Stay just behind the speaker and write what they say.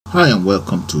Hi and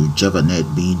welcome to Java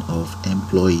NetBeans of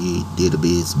Employee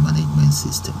Database Management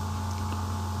System.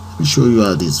 Let me show you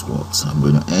how this works. I'm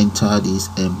going to enter this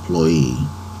employee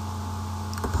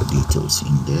details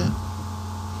in there,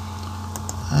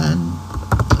 and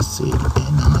let's say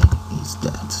the NI is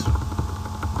that.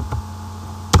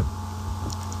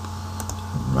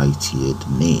 Right here the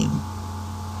name.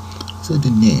 So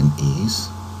the name is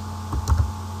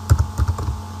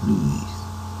Louis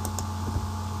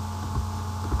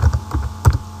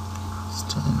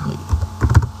Stanley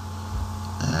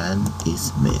and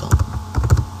is male.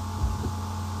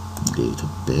 Date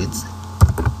of birth,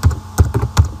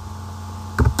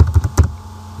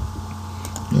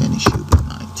 and it should be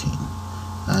 19,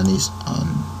 and is on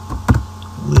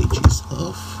wages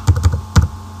of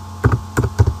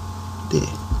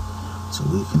there. So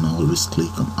we can always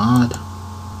click on add,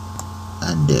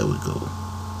 and there we go.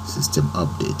 System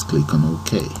update, click on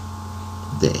OK.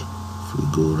 There, if we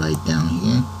go right down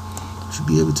here, you should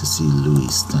be able to see Louis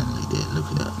Stanley there.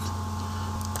 Look at that.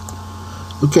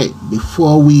 Okay,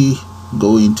 before we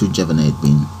go into Java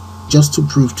NetBeans, just to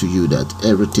prove to you that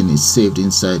everything is saved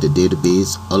inside the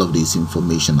database, all of this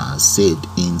information are saved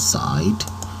inside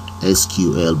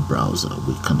SQL browser.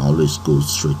 We can always go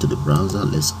straight to the browser.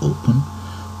 Let's open,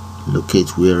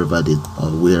 locate wherever the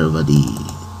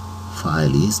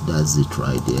file is. That's it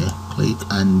right there. Click,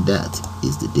 and that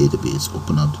is the database.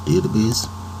 Open up the database.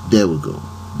 There we go.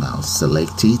 Now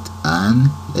select it and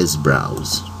let's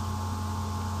browse.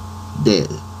 There,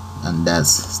 and that's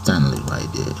Stanley right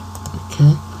there.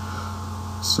 Okay,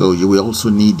 so you will also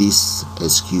need this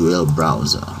SQL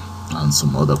browser and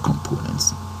some other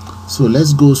components. So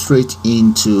let's go straight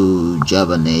into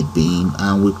Java NetBeans,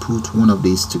 and we put one of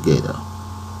these together.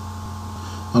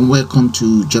 And welcome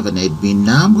to Java NetBeans.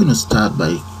 Now I'm going to start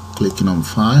by clicking on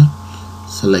File,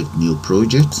 select New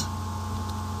Project,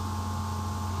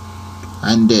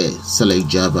 and there select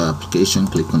Java Application.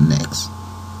 Click on Next.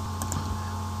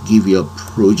 Give your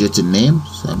project a name.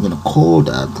 So I'm going to call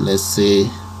that, let's say,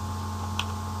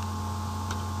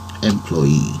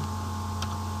 Employee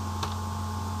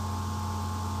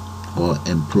or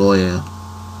Employer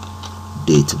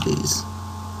Database.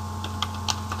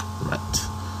 Right.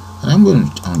 And I'm going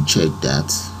to uncheck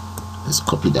that. Let's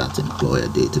copy that Employer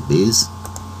Database.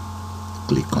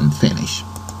 Click on Finish.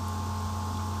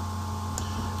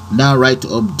 Now right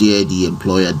up there, the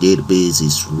Employer Database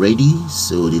is ready.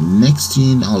 So the next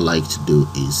thing I would like to do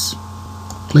is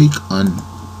click on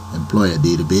Employer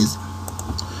Database.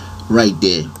 Right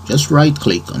there, just right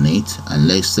click on it and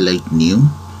let's select New,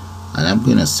 and I'm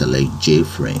going to select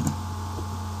JFrame.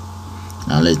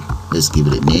 Now let's give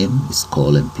it a name. It's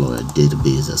called Employer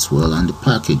Database as well, and the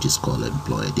package is called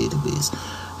Employer Database.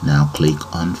 Now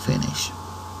click on Finish.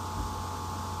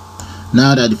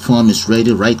 Now that the form is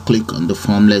ready, right click on the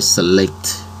form. Let's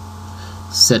select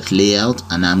Set Layout,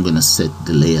 and I'm going to set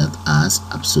the layout as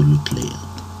Absolute Layout.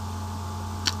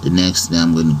 The next thing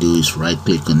I'm going to do is right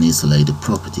click on it, select the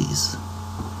properties,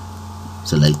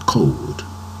 select Code,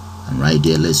 and right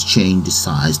there let's change the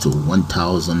size to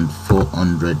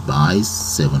 1400 by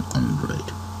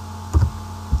 700,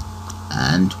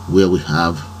 and where we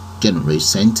have Generate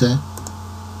Center,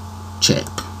 check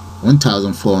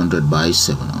 1400 by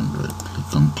 700.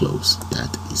 Click on Close.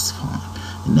 That is fine.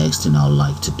 The next thing I would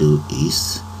like to do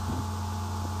is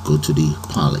go to the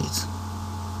palette,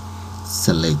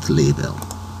 select Label,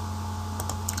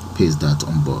 paste that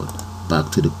on board. Back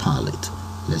to the palette,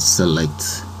 let's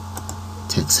select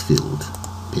Text Field,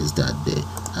 paste that there,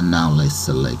 and now let's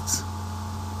select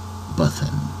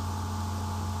Button.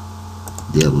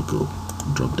 There we go.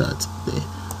 Drop that there,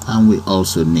 and we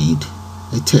also need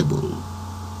a table.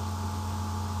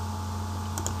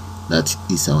 That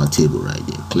is our table right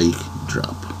there. Click,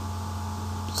 drop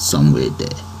somewhere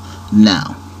there.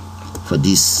 Now for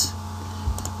these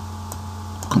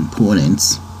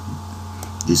components,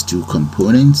 these two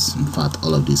components, in fact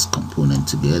all of these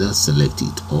components together, select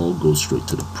it all, go straight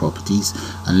to the properties,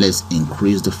 and let's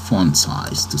increase the font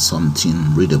size to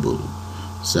something readable.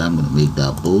 So I'm going to make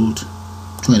that bold,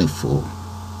 24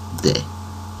 there.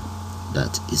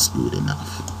 That is good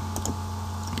enough.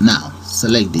 Now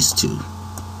select these two,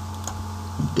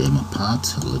 move them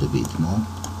apart a little bit more.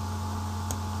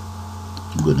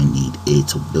 I'm going to need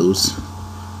 8 of those.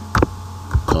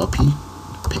 Copy,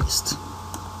 paste,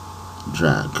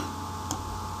 drag.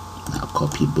 Now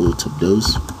copy both of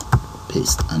those,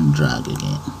 paste and drag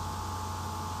again,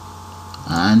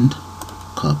 and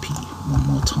copy one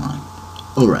more time.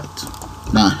 Alright,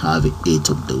 now I have 8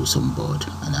 of those on board,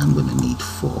 and I'm going to need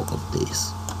 4 of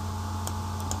these.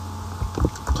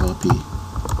 Copy,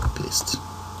 paste,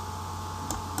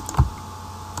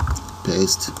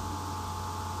 paste,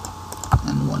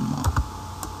 and one more.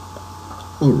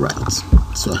 Alright,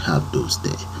 so I have those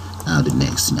there. Now the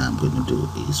next thing I'm going to do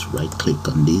is right click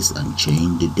on this and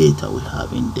change the data we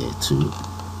have in there to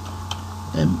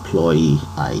employee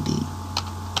ID.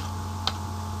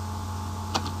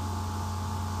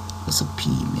 There's a P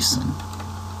missing.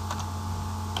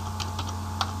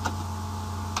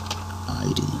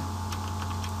 ID.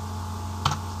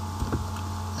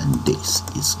 And this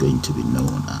is going to be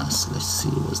known as, let's see,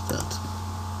 what's that?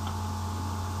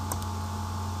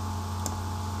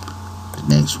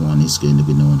 The next one is going to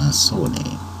be known as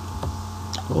surname.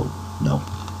 Oh no,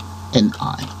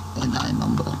 NI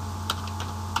number.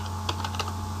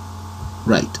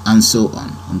 Right, and so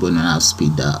on. I'm going to now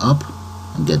speed that up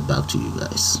and get back to you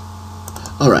guys.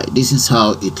 Alright, this is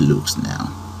how it looks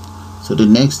now. So the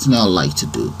next thing I'd like to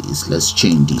do is let's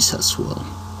change this as well,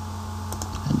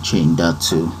 and change that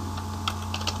to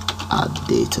add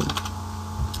data.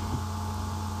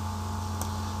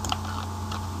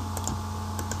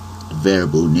 The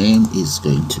variable name is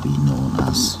going to be known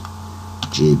as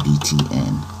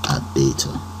jbtn add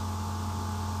data,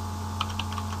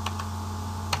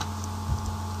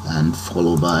 and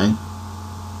followed by,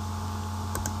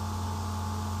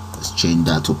 let's change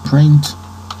that to print,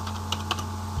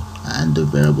 and the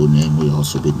variable name will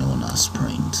also be known as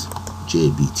print,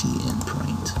 jbtn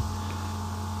print,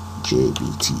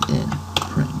 jbtn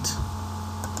print.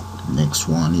 Next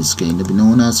one is going to be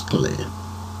known as clear.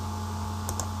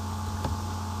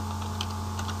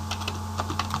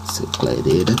 So clear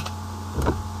data,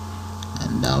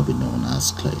 and that will be known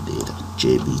as clear data,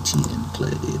 jbtn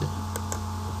clear data.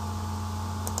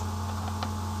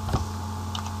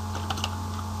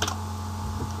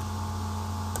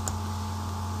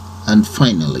 And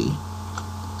finally,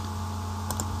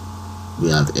 we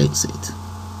have exit.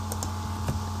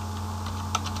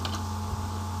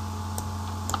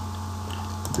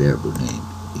 Variable name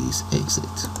is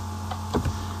exit,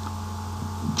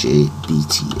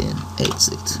 jbtn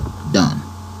exit. Done.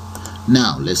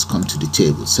 Now let's come to the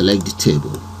table. Select the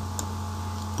table,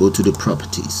 go to the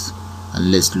properties,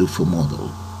 and let's look for model.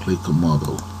 Click on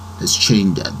model. Let's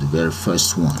change that, the very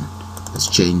first one. Let's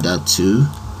change that to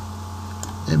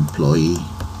employee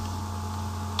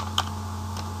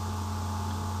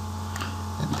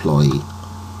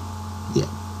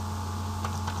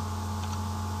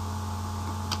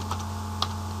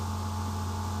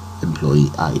employee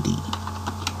ID.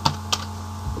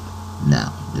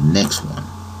 Now the next one,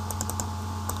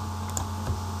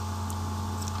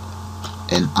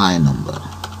 NI number,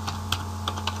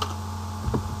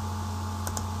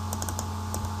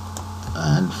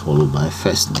 and followed by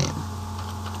first name.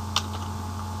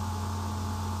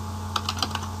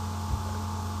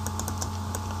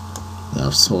 We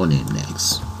have surname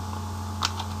next.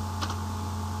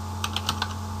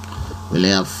 We only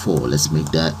have 4. Let's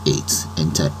make that 8.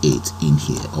 Enter 8 in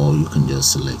here, or you can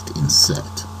just select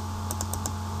insert.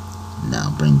 Now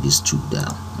bring this 2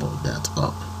 down, or that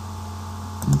up.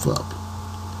 Move up.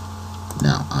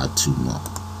 Now add 2 more.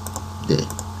 There.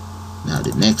 Now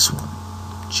the next one.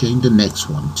 Change the next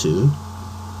one to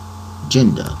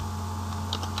gender,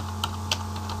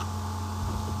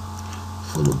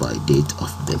 followed by date of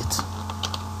birth,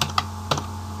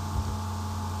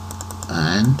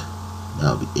 and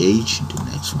that will be age. The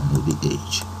next one will be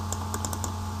age,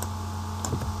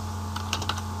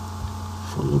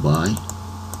 followed by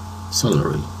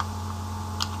salary.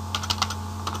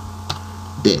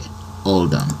 There, all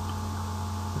done.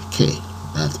 Okay,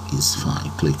 that is fine.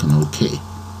 Click on OK.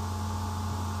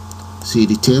 See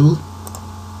the table?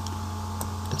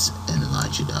 Let's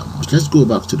enlarge it that much. Let's go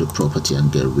back to the property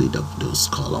and get rid of those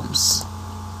columns.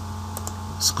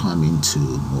 Let's come into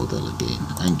model again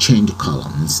and change the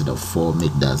column. Instead of 4,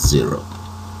 make that 0.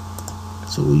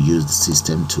 So we use the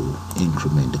system to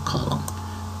increment the column.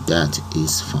 That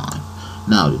is fine.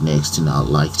 Now the next thing I'd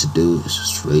like to do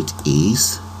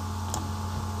is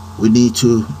we need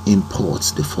to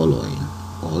import the following,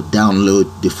 or download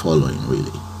the following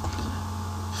really.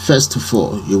 First of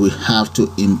all, you will have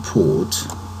to import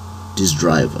this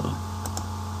driver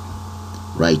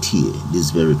right here,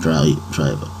 this very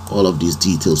driver. All of these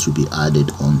details will be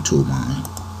added onto my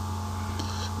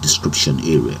description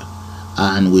area,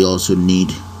 and we also need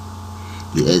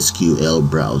the SQL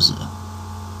browser.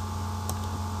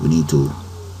 We need to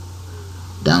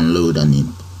download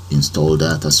and install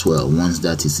that as well. Once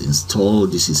that is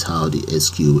installed, this is how the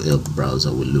SQL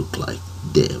browser will look like.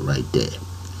 There, right there.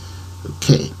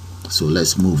 Okay, so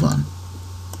let's move on.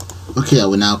 Okay, I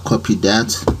will now copy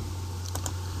that.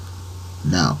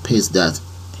 Now paste that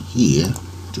here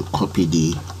to copy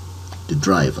the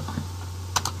driver.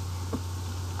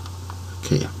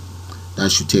 Okay, that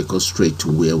should take us straight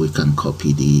to where we can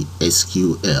copy the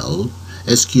SQLite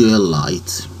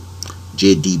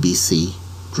JDBC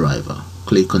driver.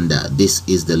 Click on that. This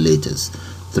is the latest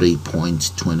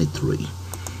 3.23.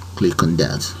 click on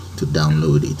that to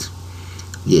download it.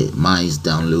 Yeah, mine is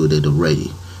downloaded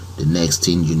already. The next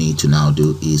thing you need to now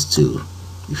do is to,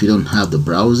 if you don't have the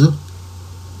browser,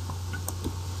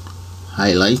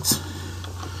 highlight,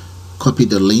 copy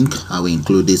the link. I will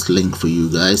include this link for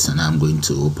you guys, and I'm going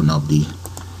to open up the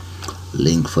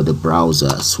link for the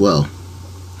browser as well,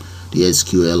 the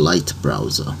SQLite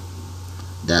browser.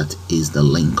 That is the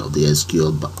link of the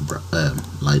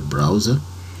SQLite browser.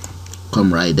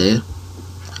 Come right there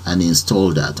and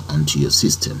install that onto your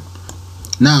system.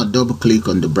 Now double click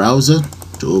on the browser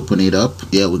to open it up.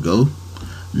 There we go.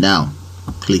 Now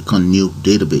click on new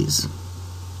database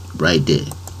right there.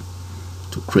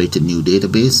 To create a new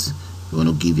database, you want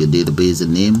to give your database a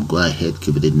name. Go ahead,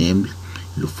 give it a name.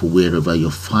 Look for wherever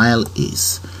your file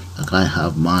is. Like I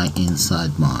have mine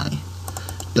inside my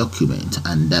document,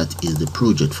 and that is the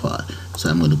project file, so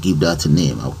I'm going to give that a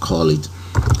name. I'll call it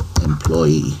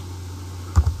employee,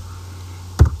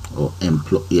 or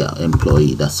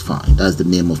employee. That's fine. That's the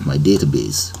name of my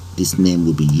database. This name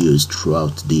will be used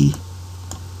throughout this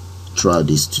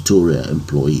tutorial.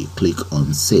 Employee. Click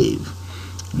on save.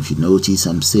 If you notice,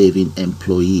 I'm saving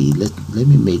employee. Let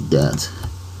me make that,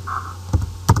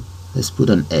 let's put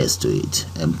an S to it,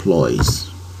 employees,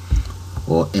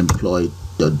 or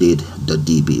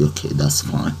employee.db. okay, that's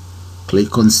fine.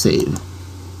 Click on save.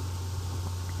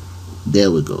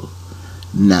 There we go.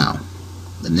 Now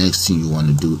the next thing you want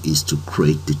to do is to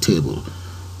create the table.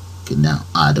 Okay, now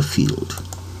add a field.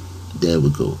 There we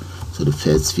go. So the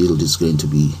first field is going to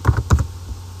be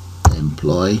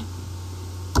employee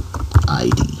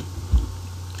ID.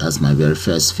 That's my very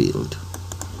first field,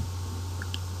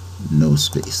 no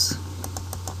space,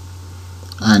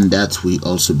 and that will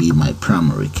also be my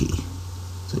primary key.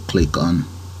 So click on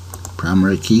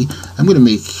primary key. I'm going to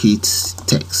make it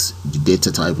text. The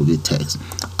data type will be text.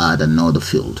 Add another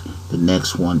field. The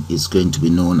next one is going to be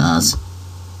known as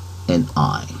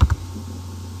NI,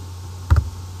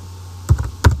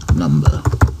 number,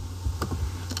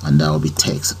 and that will be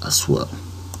text as well.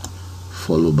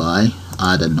 Followed by,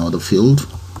 add another field,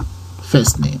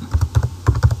 first name,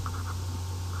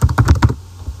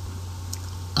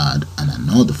 add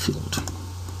another field,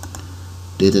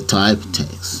 data type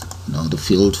text, another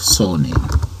field, surname,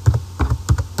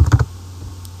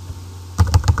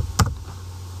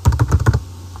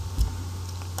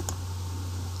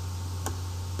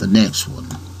 the next one,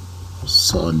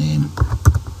 surname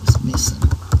is missing.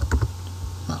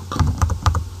 Oh, come on.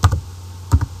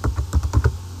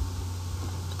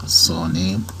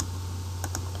 Surname,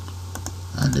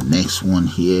 and the next one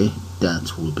here,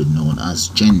 that will be known as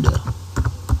gender.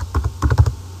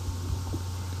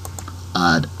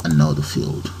 Add another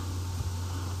field,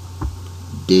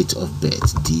 date of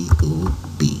birth,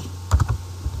 DOB.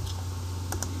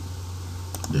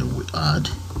 Then we add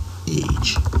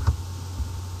age,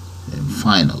 and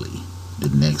finally the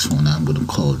next one, I'm going to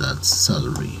call that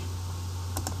salary.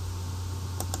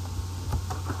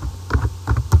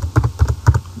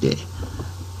 There,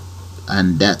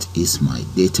 and that is my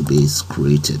database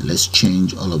created. Let's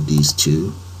change all of these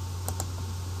to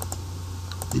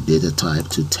the data type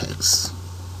to text.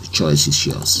 The choice is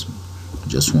yours. I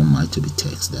just want mine to be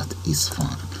text. That is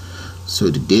fine.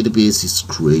 So the database is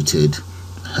created.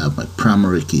 I have my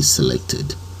primary key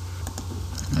selected,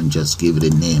 and just give it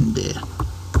a name there,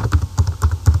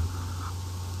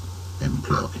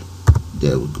 employee.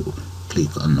 There we go.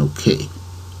 Click on OK.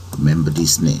 Remember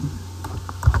this name.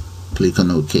 Click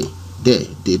on OK. There,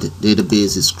 the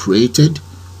database is created,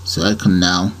 so I can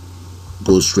now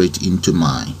go straight into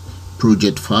my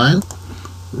project file.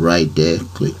 Right there,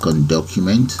 click on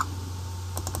document,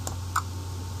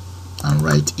 and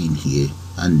right in here,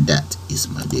 and that is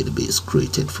my database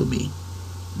created for me.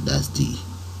 That's the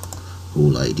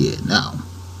whole idea. Now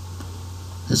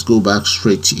let's go back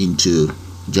straight into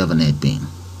Java NetBeans.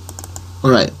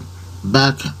 Alright,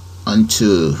 back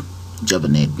onto Java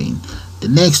NetBeans. The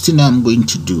next thing I'm going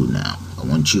to do now, I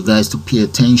want you guys to pay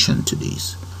attention to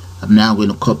this. I'm now going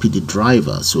to copy the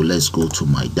driver. So let's go to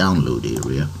my download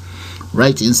area.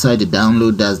 Right inside the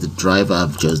download, that's the driver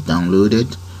I've just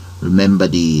downloaded. Remember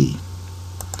the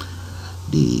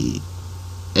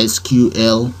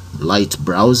SQLite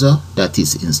browser that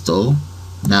is installed.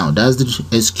 Now that's the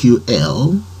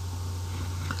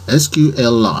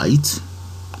SQLite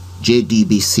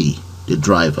JDBC, the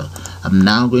driver. I'm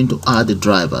now going to add the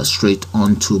driver straight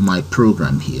onto my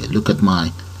program here. Look at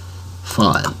my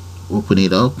file. Open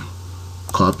it up,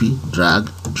 copy,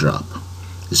 drag, drop.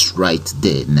 It's right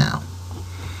there now.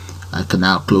 I can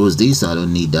now close this. I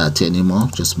don't need that anymore.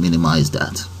 Just minimize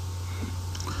that.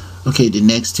 Okay, the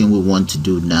next thing we want to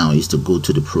do now is to go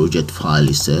to the project file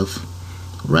itself,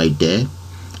 right there,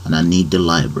 and I need the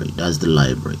library. That's the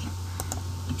library.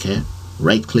 Okay,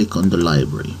 right click on the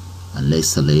library and let's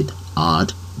select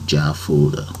add jar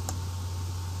folder,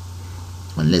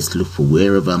 and let's look for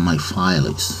wherever my file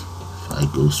is. If I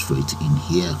go straight in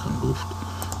here, I can go,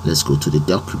 let's go to the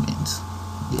documents.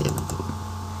 There we go.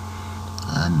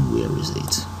 And where is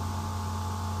it?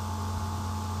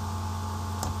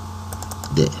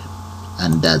 There.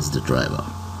 And that's the driver.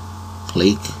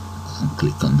 Click and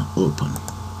click on open.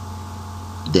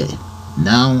 There.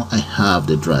 Now I have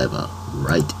the driver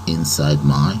right inside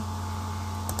my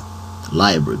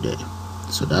library there.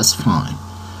 So that's fine.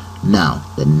 Now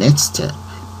the next step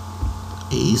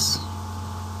is,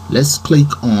 let's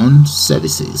click on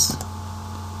services.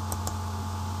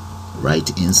 Right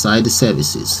inside the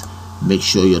services, make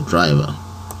sure your driver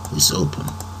is open.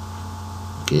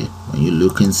 Okay, when you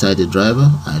look inside the driver,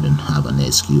 I don't have an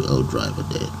SQL driver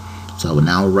there, so I will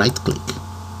now right click,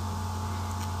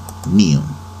 new.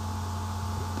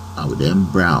 I will then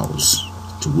browse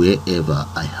to wherever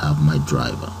I have my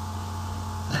driver.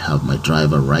 I have my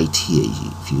driver right here.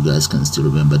 If you guys can still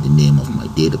remember the name of my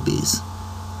database,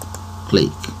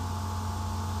 click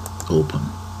open.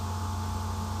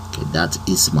 Okay, that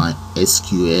is my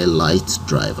Sqlite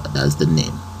driver. That's the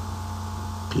name.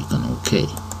 Click on OK.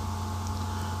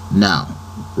 Now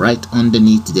right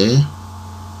underneath there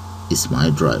is my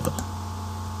driver.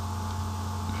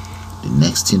 The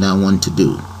next thing I want to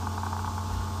do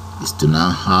is to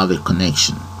now have a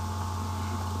connection.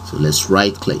 So let's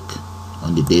right click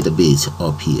on the database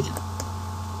up here,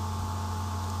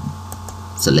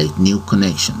 select new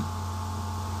connection.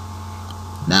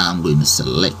 Now I'm going to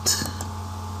select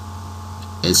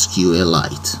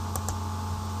Sqlite.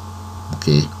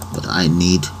 Okay, but I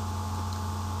need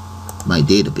my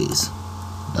database.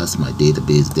 That's my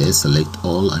database there. Select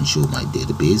all and show my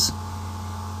database.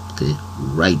 Okay,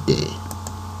 right there.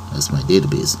 That's my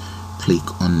database.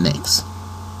 Click on next.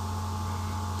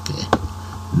 Okay,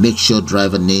 make sure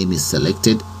driver name is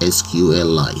selected,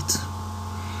 Sqlite.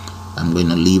 I'm going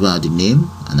to leave out the name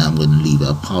and I'm going to leave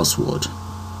out password.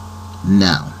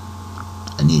 Now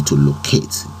I need to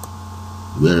locate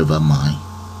wherever my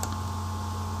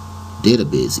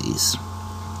database is.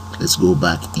 Let's go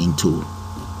back into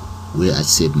where I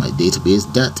saved my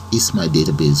database. That is my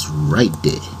database right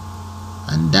there,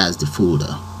 and that's the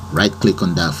folder. Right click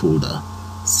on that folder,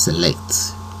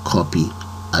 select copy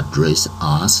address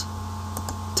as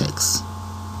text.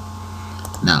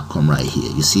 Now come right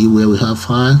here, you see where we have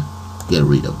file, get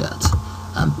rid of that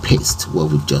and paste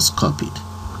what we've just copied.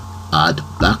 Add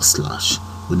backslash.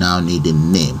 We now need the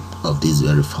name of this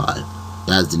very file.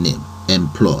 That's the name,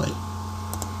 employ.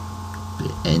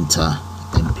 Enter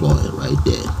employ right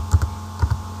there.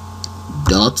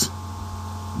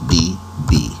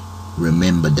 .db.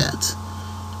 Remember that,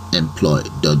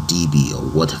 employ.db or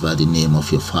whatever the name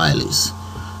of your file is.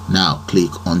 Now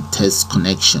click on test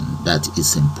connection. That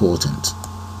is important.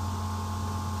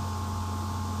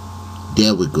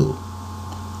 There we go.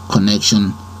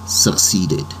 Connection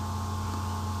succeeded.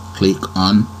 Click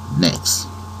on next,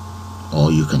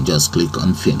 or you can just click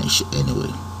on finish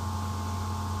anyway.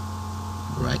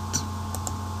 Right,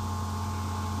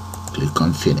 click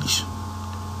on finish.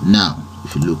 Now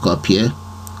if you look up here,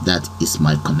 that is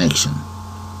my connection.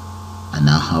 I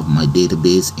now have my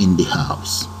database in the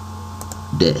house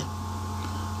there.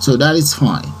 So that is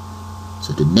fine.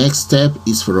 So the next step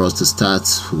is for us to start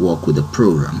work with the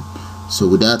program. So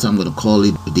with that, I'm going to call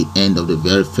it the end of the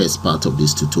very first part of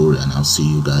this tutorial, and I'll see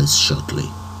you guys shortly.